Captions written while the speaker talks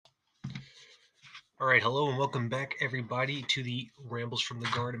All right, hello and welcome back, everybody, to the Rambles from the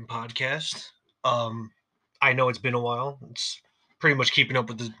Garden podcast. Um, I know it's been a while. It's pretty much keeping up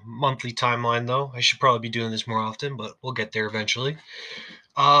with the monthly timeline, though. I should probably be doing this more often, but we'll get there eventually.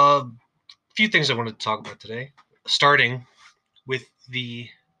 A few things I wanted to talk about today, starting with the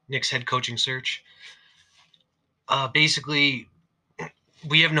Knicks head coaching search. Basically,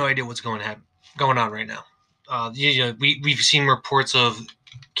 we have no idea what's going on right now. We've seen reports of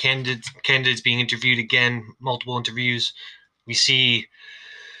candidates being interviewed again, multiple interviews. We see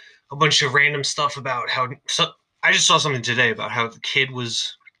a bunch of random stuff about how. So I just saw something today about how the kid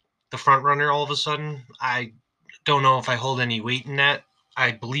was the front runner all of a sudden. I don't know if I hold any weight in that.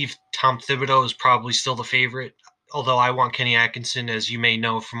 I believe Tom Thibodeau is probably still the favorite, although I want Kenny Atkinson, as you may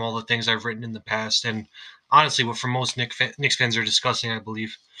know from all the things I've written in the past, and honestly, what for most Knicks fans are discussing, I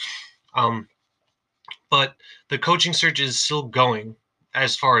believe. Um, but the coaching search is still going,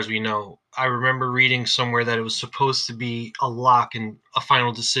 as far as we know. I remember reading somewhere that it was supposed to be a lock and a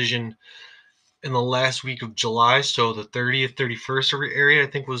final decision in the last week of July, so the 30th, 31st area, I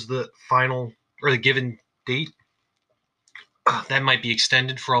think was the final or the given date. That might be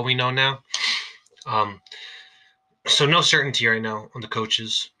extended for all we know now. Um, so no certainty right now on the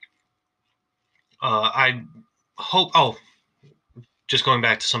coaches. I hope. Oh, just going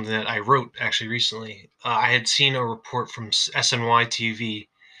back to something that I wrote actually recently. I had seen a report from SNY TV,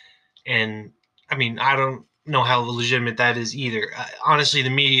 and I mean I don't know how legitimate that is either. Honestly, the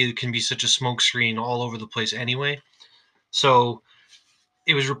media can be such a smokescreen all over the place anyway. So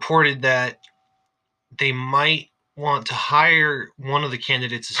it was reported that they might want to hire one of the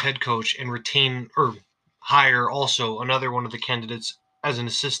candidates as head coach and retain or hire also another one of the candidates as an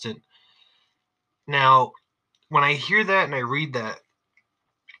assistant. Now, when I hear that and I read that,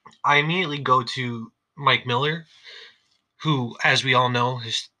 I immediately go to Mike Miller, who, as we all know,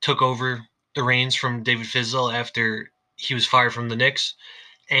 has took over the reins from David Fizdale after he was fired from the Knicks.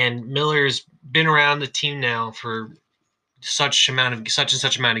 And Miller's been around the team now for such and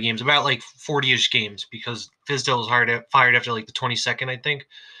such amount of games, about like 40-ish games, because Fizdale was fired after like the 22nd, I think.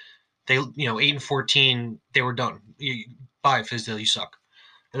 They 8-14, they were done. Bye, Fizdale, you suck.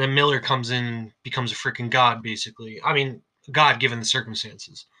 And then Miller comes in and becomes a freaking god, basically. I mean, god given the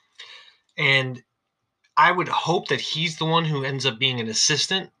circumstances. And I would hope that he's the one who ends up being an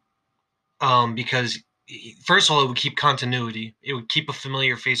assistant, because first of all, it would keep continuity. It would keep a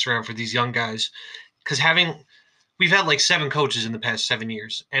familiar face around for these young guys, because we've had like 7 coaches in the past 7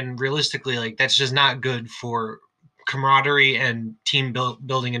 years, and realistically, like that's just not good for camaraderie and team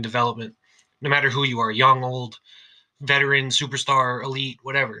building and development, no matter who you are, young, old, veteran, superstar, elite,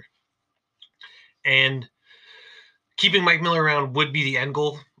 whatever. And keeping Mike Miller around would be the end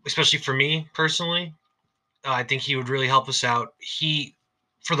goal, especially for me personally. I think he would really help us out. He,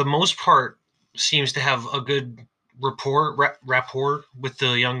 for the most part, seems to have a good rapport with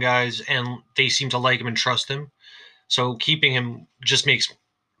the young guys, and they seem to like him and trust him. So keeping him just makes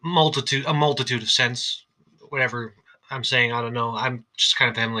a multitude of sense. Whatever I'm saying, I don't know. I'm just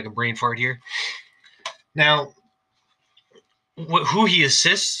kind of having like a brain fart here. Now, who he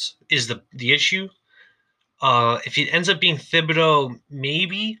assists is the issue. If it ends up being Thibodeau,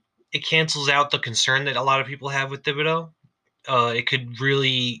 maybe it cancels out the concern that a lot of people have with Thibodeau. It could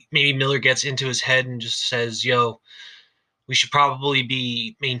really, maybe Miller gets into his head and just says, "Yo, we should probably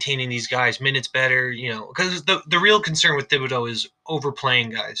be maintaining these guys minutes better," because the real concern with Thibodeau is overplaying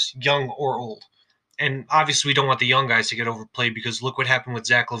guys, young or old. And obviously, we don't want the young guys to get overplayed, because look what happened with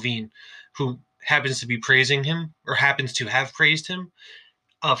Zach LaVine, who happens to be praising him, or happens to have praised him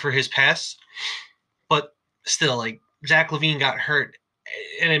for his pass. But still, like, Zach LaVine got hurt,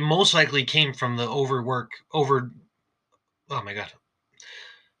 and it most likely came from the over. Oh my God,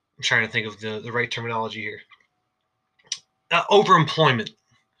 I'm trying to think of the right terminology here. Overemployment,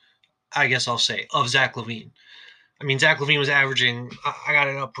 I guess I'll say, of Zach LaVine. I mean, Zach LaVine was averaging, I got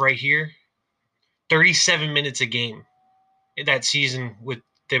it up right here, 37 minutes a game that season with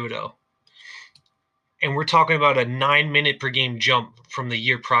Thibodeau. And we're talking about a 9-minute per game jump from the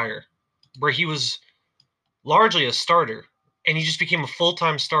year prior, where he was largely a starter, and he just became a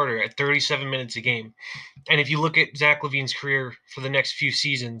full-time starter at 37 minutes a game. And if you look at Zach LaVine's career for the next few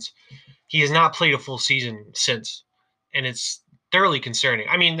seasons, he has not played a full season since, and it's thoroughly concerning.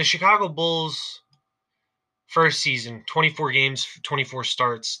 I mean, the Chicago Bulls first season, 24 games, 24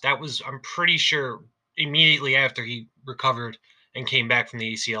 starts. That was, I'm pretty sure, immediately after he recovered and came back from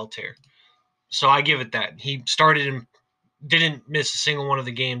the ACL tear. So I give it that. He started and didn't miss a single one of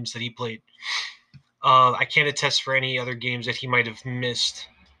the games that he played. I can't attest for any other games that he might have missed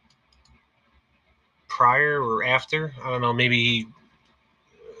prior or after. I don't know. Maybe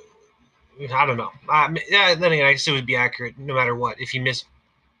I don't know. Yeah, then again, I guess it would be accurate no matter what if he missed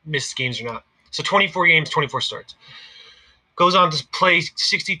games or not. So 24 games, 24 starts. Goes on to play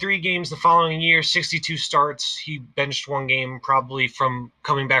 63 games the following year, 62 starts. He benched one game, probably from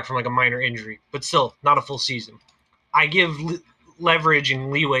coming back from like a minor injury, but still not a full season. I give leverage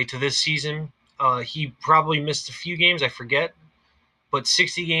and leeway to this season. He probably missed a few games, I forget, but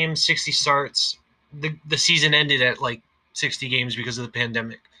 60 games, 60 starts. The season ended at like 60 games because of the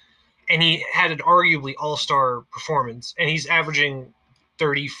pandemic. And he had an arguably all-star performance, and he's averaging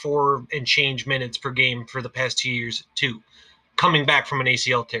 34 and change minutes per game for the past 2 years too, coming back from an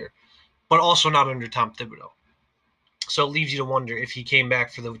ACL tear, but also not under Tom Thibodeau. So it leaves you to wonder if he came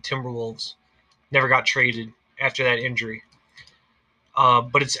back for the Timberwolves, never got traded after that injury.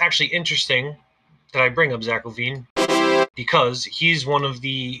 But it's actually interesting that I bring up Zach LaVine because he's one of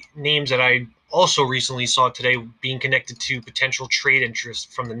the names that I also recently saw today being connected to potential trade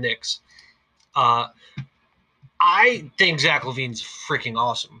interest from the Knicks. I think Zach LaVine's freaking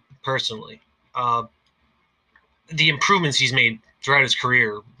awesome, personally. The improvements he's made throughout his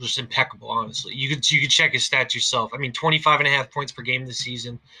career are just impeccable, honestly. You could check his stats yourself. I mean, 25.5 points per game this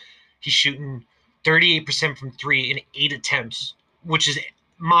season. He's shooting 38% from three in 8 attempts, which is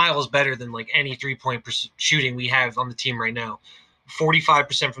miles better than like any 3-point shooting we have on the team right now.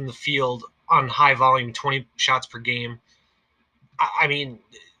 45% from the field on high volume, 20 shots per game. I mean,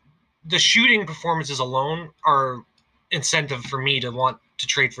 the shooting performances alone are incentive for me to want to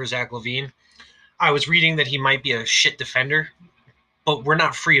trade for Zach LaVine. I was reading that he might be a shit defender, but we're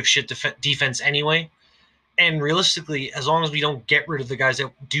not free of shit defense anyway. And realistically, as long as we don't get rid of the guys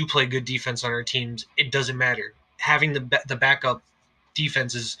that do play good defense on our teams, it doesn't matter. Having the backup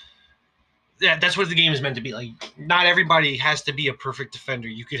defense is that's what the game is meant to be. Like, not everybody has to be a perfect defender.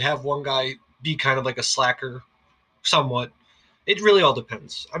 You could have one guy be kind of like a slacker, somewhat. It really all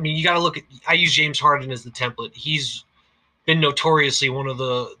depends. I mean, you got to look at. I use James Harden as the template. He's been notoriously one of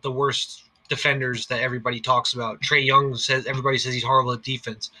the worst defenders that everybody talks about. Trae Young says everybody says he's horrible at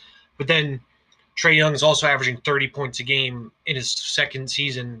defense, but then Trae Young is also averaging 30 points a game in his second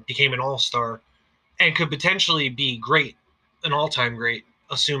season, became an all-star, and could potentially be great, an all-time great,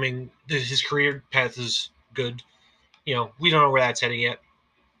 assuming that his career path is good. We don't know where that's heading yet,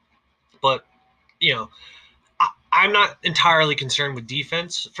 but you know, I'm not entirely concerned with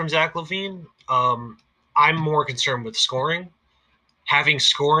defense from Zach LaVine. I'm more concerned with scoring. Having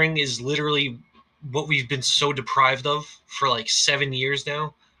scoring is literally what we've been so deprived of for like 7 years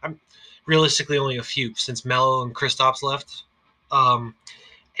now. I'm realistically only a few since Melo and Kristaps left,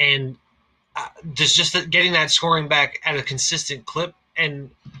 and just getting that scoring back at a consistent clip and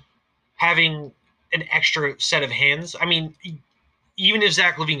having an extra set of hands. I mean, even if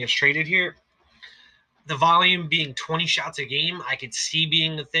Zach LaVine gets traded here, the volume being 20 shots a game, I could see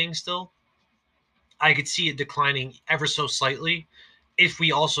being a thing still. I could see it declining ever so slightly if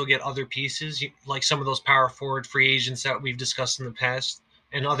we also get other pieces, like some of those power forward free agents that we've discussed in the past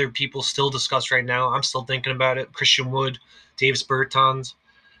and other people still discuss right now. I'm still thinking about it. Christian Wood, Davis Bertans.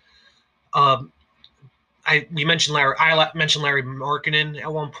 We mentioned Larry. I mentioned Larry Markkinen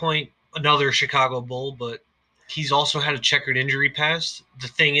at one point, another Chicago Bull, but he's also had a checkered injury past. The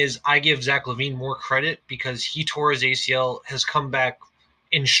thing is, I give Zach LaVine more credit because he tore his ACL, has come back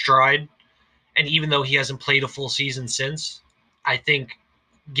in stride, and even though he hasn't played a full season since, I think,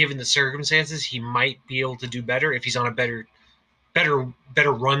 given the circumstances, he might be able to do better if he's on a better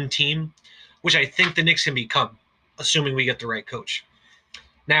run team, which I think the Knicks can become, assuming we get the right coach.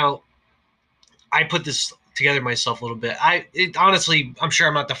 Now, I put this together myself a little bit. Honestly, I'm sure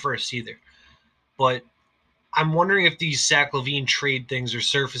I'm not the first either, but I'm wondering if these Zach LaVine trade things are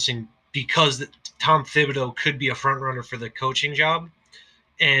surfacing because Tom Thibodeau could be a front runner for the coaching job,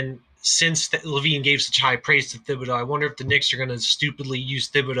 and since LaVine gave such high praise to Thibodeau, I wonder if the Knicks are going to stupidly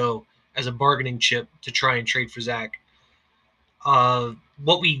use Thibodeau as a bargaining chip to try and trade for Zach.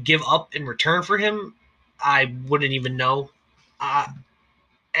 What we give up in return for him, I wouldn't even know.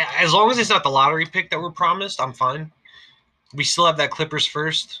 As long as it's not the lottery pick that we're promised, I'm fine. We still have that Clippers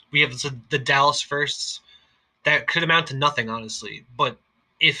first. We have the Dallas firsts. That could amount to nothing, honestly. But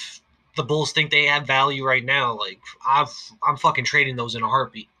if the Bulls think they have value right now, like I'm fucking trading those in a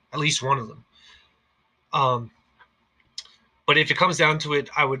heartbeat. At least one of them. But if it comes down to it,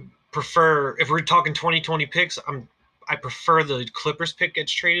 I would prefer, if we're talking 2020 picks, I prefer the Clippers pick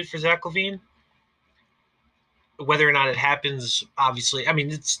gets traded for Zach LaVine. Whether or not it happens, obviously, I mean,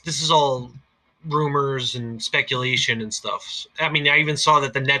 this is all rumors and speculation and stuff. I mean, I even saw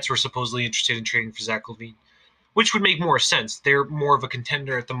that the Nets were supposedly interested in trading for Zach LaVine, which would make more sense. They're more of a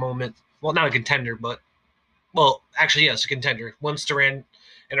contender at the moment. Well, not a contender, but, well, actually, yes, a contender. Once Durant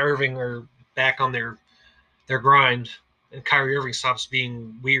and Irving are back on their grind, and Kyrie Irving stops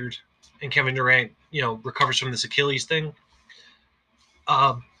being weird, and Kevin Durant, recovers from this Achilles thing.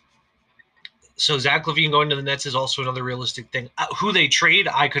 Um, so Zach LaVine going to the Nets is also another realistic thing. Who they trade,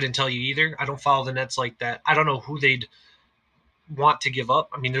 I couldn't tell you either. I don't follow the Nets like that. I don't know who they'd want to give up.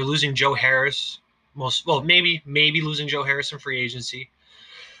 I mean, they're losing Joe Harris. Maybe losing Joe Harris in free agency.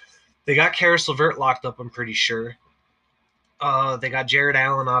 They got Karis LeVert locked up, I'm pretty sure. They got Jared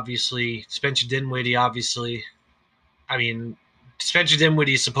Allen, obviously. Spencer Dinwiddie, obviously. I mean, Spencer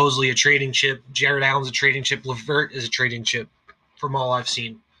Dinwiddie is supposedly a trading chip. Jared Allen's a trading chip. LeVert is a trading chip, from all I've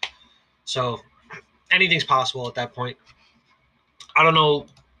seen. So anything's possible at that point. I don't know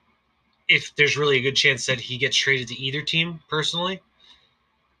if there's really a good chance that he gets traded to either team, personally.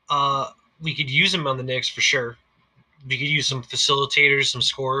 We could use him on the Knicks for sure. We could use some facilitators, some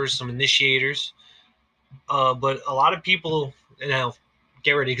scorers, some initiators. But a lot of people,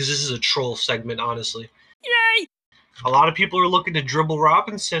 get ready because this is a troll segment, honestly. Yay! A lot of people are looking to dribble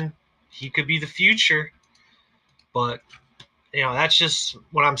Robinson. He could be the future. But, that's just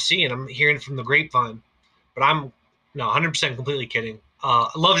what I'm seeing. I'm hearing from the grapevine. But I'm 100% completely kidding. I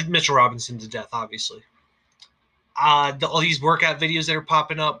love Mitchell Robinson to death, obviously. All these workout videos that are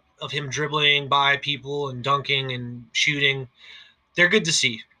popping up of him dribbling by people and dunking and shooting, they're good to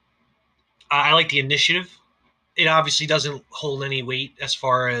see. I like the initiative. It obviously doesn't hold any weight as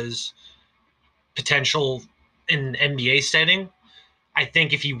far as potential in an NBA setting. I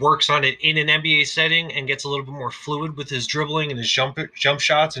think if he works on it in an NBA setting and gets a little bit more fluid with his dribbling and his jump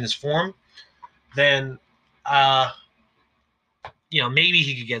shots and his form, then maybe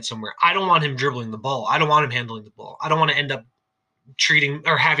he could get somewhere. I don't want him dribbling the ball. I don't want him handling the ball. I don't want to end up treating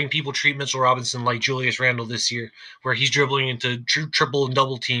or having people treat Mitchell Robinson like Julius Randle this year, where he's dribbling into triple and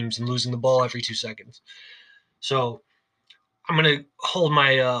double teams and losing the ball every 2 seconds. So I'm gonna hold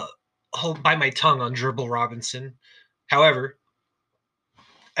bite my tongue on dribble Robinson. However,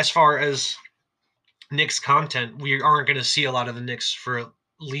 as far as Knicks content, we aren't going to see a lot of the Knicks for at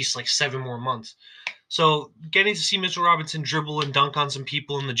least like 7 more months. So getting to see Mitchell Robinson dribble and dunk on some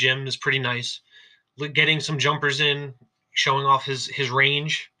people in the gym is pretty nice. Getting some jumpers in, showing off his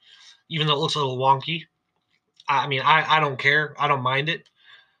range, even though it looks a little wonky. I mean, I don't care. I don't mind it.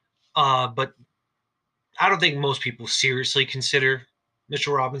 But I don't think most people seriously consider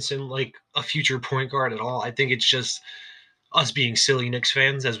Mitchell Robinson like a future point guard at all. I think it's just us being silly Knicks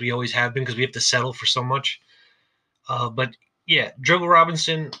fans, as we always have been, because we have to settle for so much. But yeah, Dribble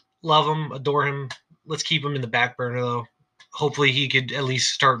Robinson, love him, adore him. Let's keep him in the back burner, though. Hopefully he could at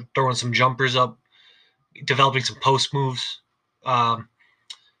least start throwing some jumpers up, developing some post moves.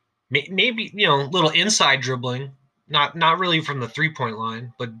 Maybe, little inside dribbling, not really from the 3-point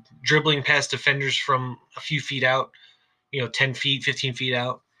line, but dribbling past defenders from a few feet out, 10 feet, 15 feet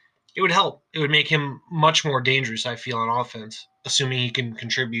out. It would help. It would make him much more dangerous, I feel, on offense, assuming he can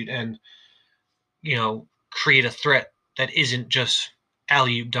contribute and, create a threat that isn't just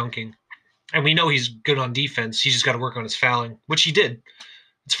alley-oop dunking. And we know he's good on defense. He's just got to work on his fouling, which he did.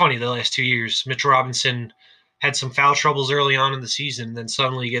 It's funny, the last 2 years, Mitchell Robinson had some foul troubles early on in the season, then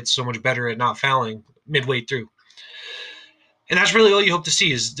suddenly gets so much better at not fouling midway through. And that's really all you hope to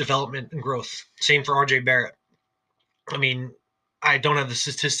see is development and growth. Same for RJ Barrett. I mean, I don't have the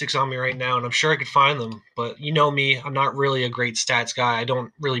statistics on me right now, and I'm sure I could find them. But you know me, I'm not really a great stats guy. I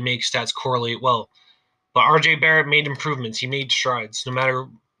don't really make stats correlate well. But RJ Barrett made improvements. He made strides. No matter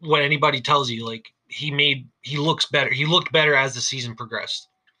what anybody tells you, like he looks better. He looked better as the season progressed.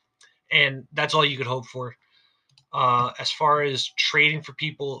 And that's all you could hope for. As far as trading for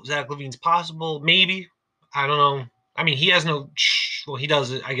people, Zach LaVine's possible. Maybe. I don't know. I mean, he has he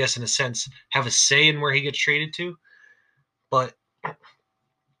does, I guess, in a sense, have a say in where he gets traded to. But,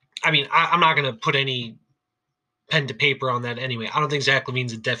 I mean, I'm not going to put any pen to paper on that anyway. I don't think Zach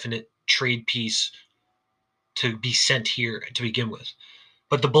LaVine's a definite trade piece to be sent here to begin with.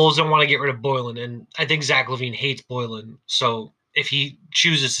 But the Bulls don't want to get rid of Boylen, and I think Zach LaVine hates Boylen. So if he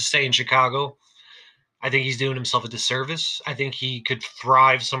chooses to stay in Chicago, I think he's doing himself a disservice. I think he could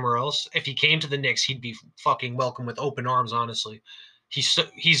thrive somewhere else. If he came to the Knicks, he'd be fucking welcome with open arms, honestly. He's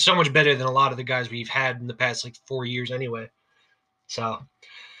so much better than a lot of the guys we've had in the past, 4 years anyway. So,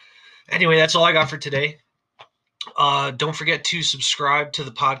 anyway, that's all I got for today. Don't forget to subscribe to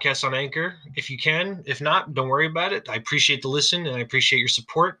the podcast on Anchor if you can. If not, don't worry about it. I appreciate the listen and I appreciate your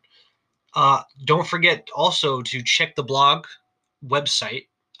support. Don't forget also to check the blog website.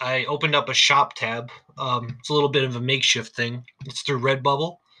 I opened up a shop tab. It's a little bit of a makeshift thing. It's through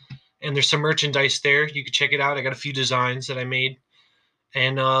Redbubble, and there's some merchandise there. You can check it out. I got a few designs that I made.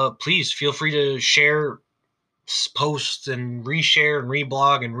 And please feel free to share post and reshare and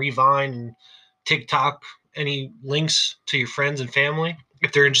reblog and revine and TikTok any links to your friends and family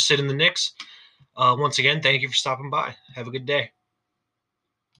if they're interested in the Knicks. Once again, thank you for stopping by. Have a good day.